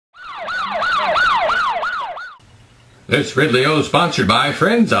This Ridley-O sponsored by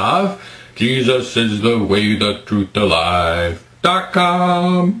friends of Jesus is the way, the truth, the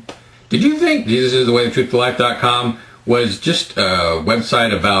life.com. Did you think Jesus is the way, the truth, the life.com was just a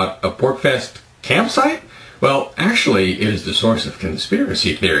website about a Porkfest campsite? Well, actually, it is the source of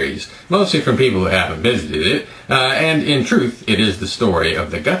conspiracy theories, mostly from people who haven't visited it, and in truth, it is the story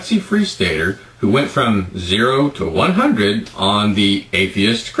of the gutsy free stater who went from 0 to 100 on the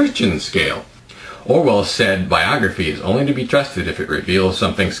atheist-Christian scale. Orwell's said biography is only to be trusted if it reveals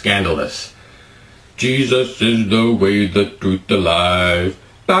something scandalous. Jesus is the way, the truth, the life.com.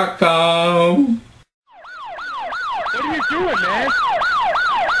 What are you doing, man?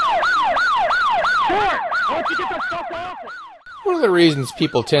 Short! Why don't you get the fuck off it? One of the reasons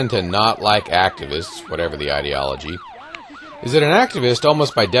people tend to not like activists, whatever the ideology, is that an activist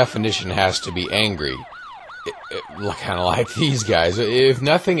almost by definition has to be angry. Kind of like these guys. If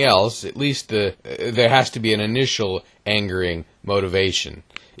nothing else, at least there has to be an initial angering motivation.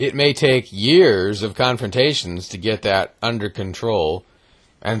 It may take years of confrontations to get that under control,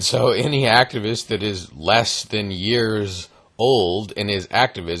 and so any activist that is less than years old in his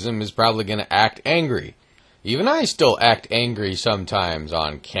activism is probably going to act angry. Even I still act angry sometimes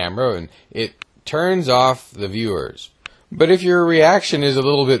on camera, and it turns off the viewers. But if your reaction is a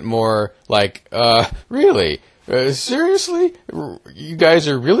little bit more like, really? Seriously? You guys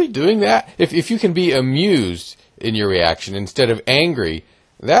are really doing that? If you can be amused in your reaction instead of angry,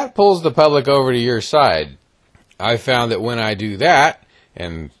 that pulls the public over to your side. I found that when I do that,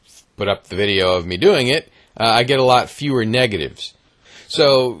 and put up the video of me doing it, I get a lot fewer negatives.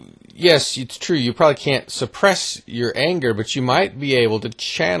 So, yes, it's true, you probably can't suppress your anger, but you might be able to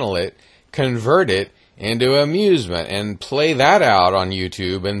channel it, convert it into amusement, and play that out on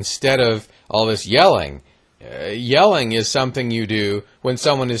YouTube instead of all this yelling. Yelling is something you do when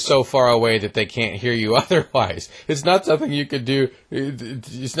someone is so far away that they can't hear you otherwise. It's not something you could do,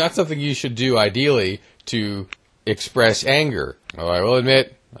 it's not something you should do ideally to express anger. Oh, I will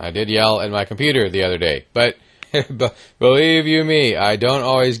admit, I did yell at my computer the other day, but believe you me, I don't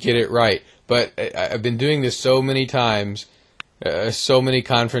always get it right. But I've been doing this so many times, so many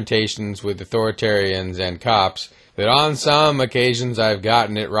confrontations with authoritarians and cops, that on some occasions I've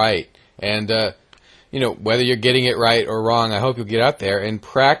gotten it right. And, you know, whether you're getting it right or wrong, I hope you'll get out there and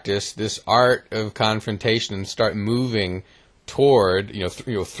practice this art of confrontation and start moving toward,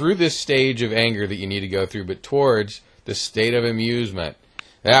 through this stage of anger that you need to go through, but towards the state of amusement.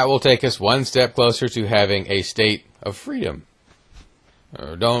 That will take us one step closer to having a state of freedom.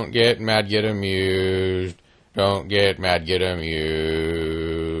 Don't get mad, get amused. Don't get mad, get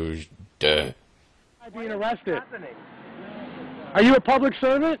amused. I'm being arrested. Are you a public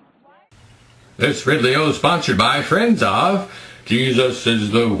servant? This Ridley-O sponsored by friends of Jesus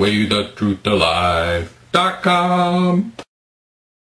is the way, the truth, the life.com.